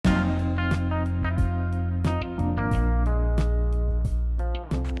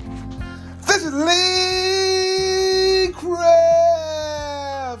This is Lee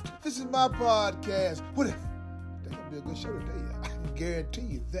Craft. This is my podcast. What if? That's going to be a good show today. I can guarantee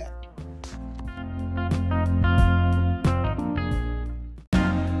you that.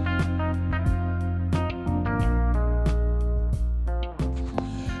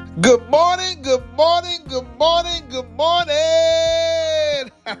 Good morning, good morning, good morning, good morning.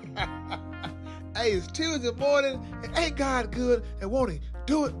 Hey, it's Tuesday morning, and ain't God good, and won't he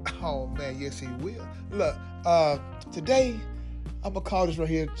do it? Oh, man, yes, he will. Look, today, I'm going to call this right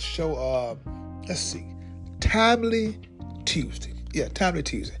here show, let's see, Timely Tuesday. Yeah, Timely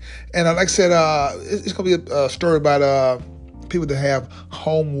Tuesday. And like I said, it's going to be a story about people that have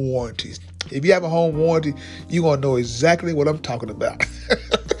home warranties. If you have a home warranty, you're going to know exactly what I'm talking about.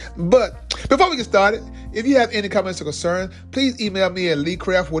 But before we get started, if you have any comments or concerns, please email me at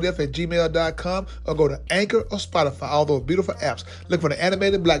leecraftwhatif@gmail.com or go to Anchor or Spotify, all those beautiful apps. Look for the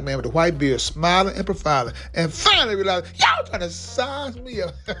animated black man with the white beard, smiling and profiling, and finally realize, y'all trying to size me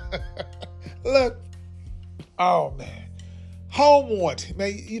up. Look, oh man, home warranty,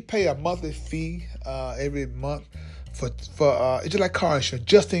 man, you pay a monthly fee every month for it's just like car insurance,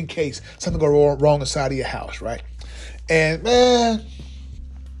 just in case something go wrong inside of your house, right? And man,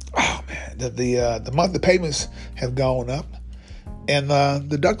 oh man, the monthly payments have gone up, and the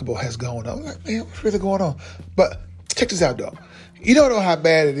deductible has gone up. I'm like, man, what's really going on? But check this out, though. You don't know how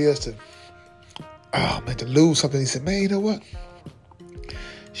bad it is to lose something. He said, man, you know what?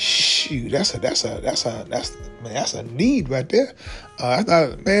 Shoot, that's a need right there. I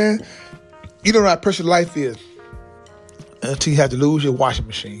thought, man, you don't know how precious life is until you have to lose your washing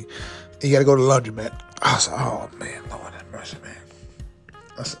machine and you got to go to the laundromat. I said, oh man, Lord have mercy, man.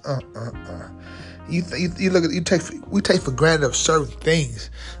 I said, You look at we take for granted of certain things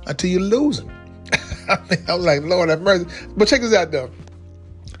until you lose them. I'm like, Lord have mercy. But check this out though.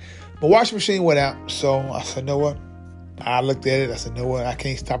 My washing machine went out, so I said, you know what? I looked at it. I said, you know what? I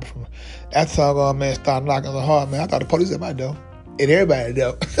can't stop it from. After some man started knocking on the heart, man. I thought the police at my door, and everybody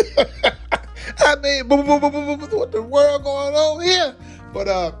know. I mean, what the world going on here? But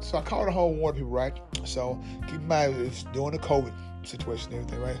so I called the home warranty people, right? So keep in mind it's during the COVID situation and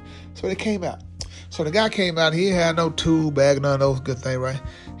everything, right? So they came out. So the guy came out. He had no tool bag, none of those good things, right?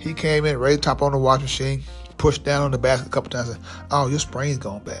 He came in, raised the top on the washing machine, pushed down on the basket a couple times. Said, "Oh, your spring's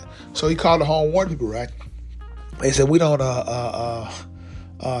gone bad." So he called the home warranty people, right? They said, "We don't.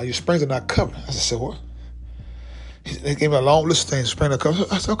 Your springs are not covered." I said, "So what?" They gave me a long list of things. Springs are covered.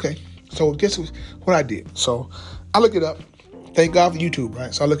 I said, "Okay." So guess what I did? So I looked it up. Thank God for YouTube,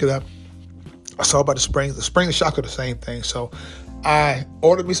 right? So I looked it up. I saw about the springs. The spring and shock are the same thing. So I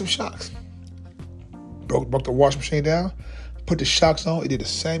ordered me some shocks. Broke the washing machine down. Put the shocks on. It did the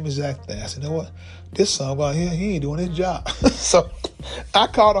same exact thing. I said, you know what? This son going here, he ain't doing his job. So I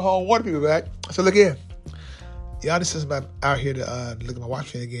called the home warranty people back. I said, look here. Y'all just send me out here to look at my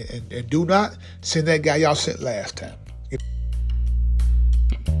washing machine again. And do not send that guy y'all sent last time.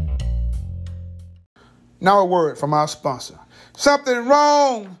 Now a word from our sponsor. Something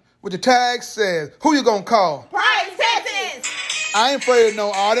wrong with the tag says, who you gonna call? Price Taxes! I ain't afraid of no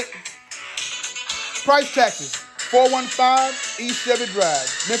audit. Price Taxes, 415 East Chevy Drive,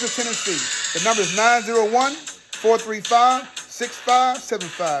 Memphis, Tennessee. The number is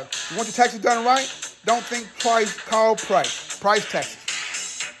 901-435-6575. You want your taxes done right? Don't think twice, call Price. Price Taxes.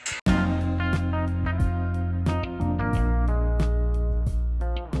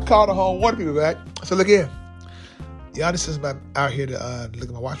 Call the home warranty people back. So look here. Y'all just send me out here to look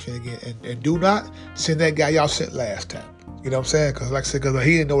at my washing again. And do not send that guy y'all sent last time. You know what I'm saying? Because like I said,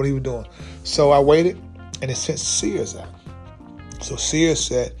 he didn't know what he was doing. So I waited, and it sent Sears out. So Sears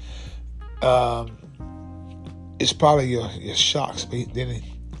said, it's probably your shocks. But then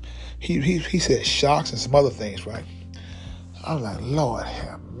he said shocks and some other things, right? I was like, Lord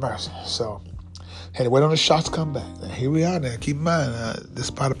have mercy. So had to wait on the shocks to come back. And here we are now. Keep in mind, this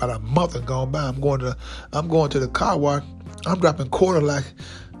is probably about a month has gone by. I'm going to the car wash. I'm dropping quarter like.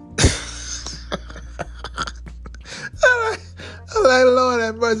 I'm like, Lord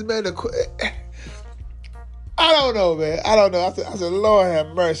have mercy, man. I don't know, man. I don't know. I said, Lord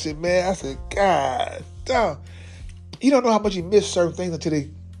have mercy, man. I said, God, damn. You don't know how much you miss certain things until they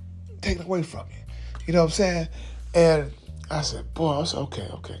take it away from you. You know what I'm saying? And I said, boy, I said, okay.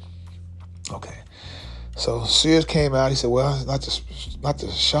 So Sears came out. He said, well, it's not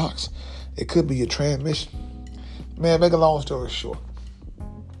the shocks. It could be your transmission. Man, make a long story short,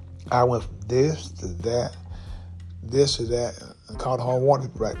 I went from this to that, this to that, and called the home warranty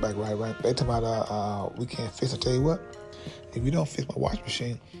right. They told me, we can't fix it. I tell you what, if you don't fix my washing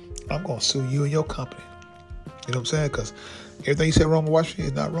machine, I'm going to sue you and your company. You know what I'm saying? Because everything you said wrong with washing machine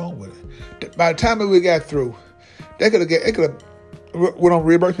is not wrong with it. By the time we got through, they could have went on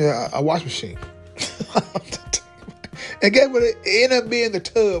reimburse me a washing machine. And guess what? It ended up being the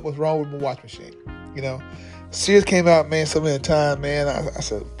tub was wrong with my washing machine. You know, Sears came out, man, so many times, man. I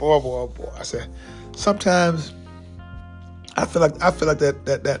said, boy. I said, sometimes I feel like that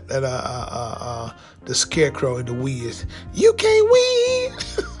the scarecrow in the Wiz. You can't win.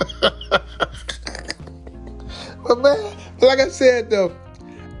 But man, like I said though,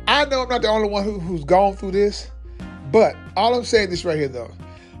 I know I'm not the only one who's gone through this. But all I'm saying is right here though,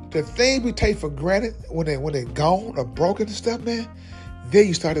 the things we take for granted when they're gone or broken and stuff, man, then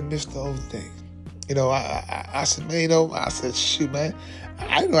you start to miss those things. You know, I said, man, you know, I said, shoot, man,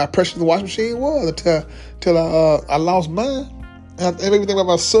 I didn't know how precious the washing machine was until I lost mine. And it made me think about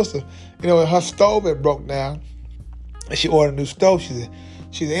my sister. You know, her stove had broke down, and she ordered a new stove. She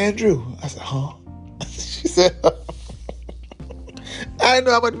said, Andrew. I said, huh? She said, I didn't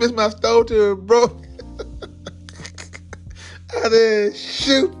know how much I missed my stove till it broke. I said,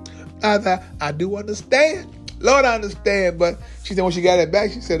 shoot. I thought, I do understand. Lord, I understand. But she said when she got it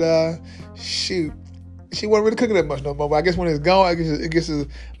back, she said, shoot. She wasn't really cooking that much no more. But I guess when it's gone, a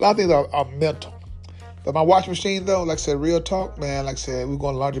lot of things are mental. But my washing machine, though, like I said, real talk, man, like I said, we're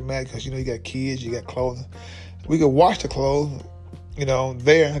going to laundromat because, you know, you got kids, you got clothes. We could wash the clothes, you know,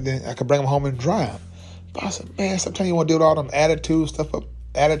 there, and then I could bring them home and dry them. But I said, man, sometimes you want to deal with all them attitude,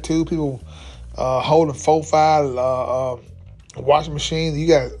 people holding 4-5 washing machines.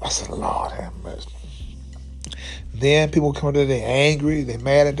 I said, Lord have mercy. Then people come in there, they angry, they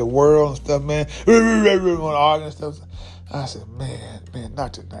mad at the world and stuff, man. Want to argue and stuff. I said, man,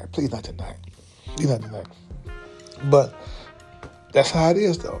 not tonight. Please not tonight. Please not tonight. But that's how it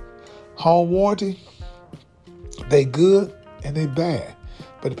is, though. Home warranty, they good and they bad.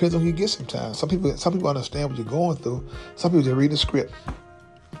 But it depends on who you get sometimes. Some people understand what you're going through. Some people just read the script.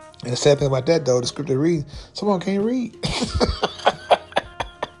 And the sad thing about that, though, the script they read, someone can't read.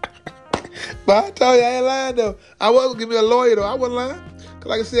 But I tell you, I ain't lying, though. I wasn't giving me a lawyer, though. I wasn't lying. Because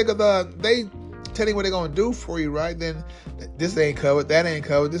like I said, they tell you what they're going to do for you, right? Then this ain't covered, that ain't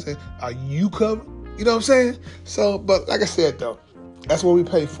covered, are you covered? You know what I'm saying? So, but like I said, though, that's what we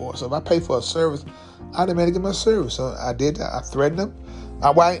pay for. So if I pay for a service, I demand to get my service. So I did that. I threatened them.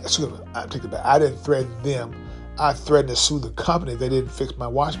 I take it back. I didn't threaten them. I threatened to sue the company if they didn't fix my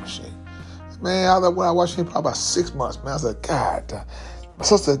washing machine. Man, I was like, when I washed it probably about 6 months, man. I was like, God. My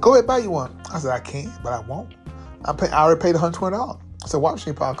sister said, go ahead, buy you one. I said, I can't, but I won't. I already paid $120. I said, washing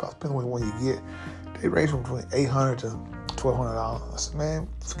machine probably costs, depending on what you get. They range from between $800 to $1,200. I said, man,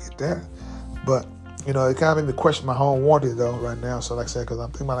 forget that. But, you know, it kind of made me question my home warranty, though, right now. So, like I said, because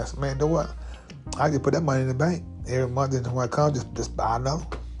I'm thinking about, man, you know what? I can put that money in the bank every month, and when it comes, just buy another.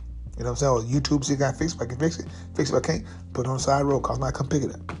 You know what I'm saying? Or YouTube, see if I can fix it. If I can fix it. Fix it if I can't. Put it on the side road, cause I might come pick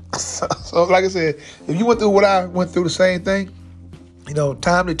it up. So, like I said, if you went through what I went through, the same thing, you know,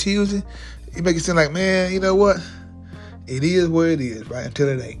 time to Tuesday, it make it seem like, man, you know what? It is what it is, right? Until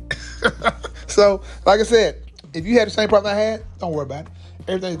it ain't. So, like I said, if you had the same problem I had, don't worry about it.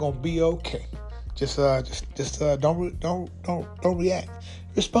 Everything's gonna be okay. Just don't react.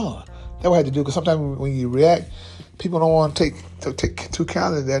 Respond. That's what I had to do. Because sometimes when you react, people don't want to take too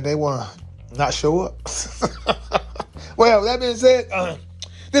kindly that they want to not show up. Well, that being said,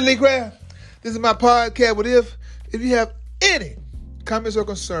 this is Lee Craft. This is my podcast. What if you have any comments or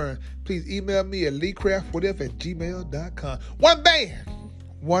concern, please email me at leecraftwhatif@gmail.com. One band,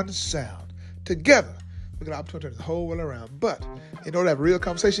 one sound. Together, we got an opportunity to turn the whole world around. But in order to have a real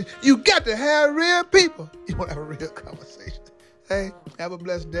conversation, you got to have real people. You want to have a real conversation. Hey, have a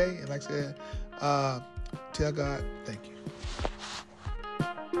blessed day. And like I said, tell God, thank you.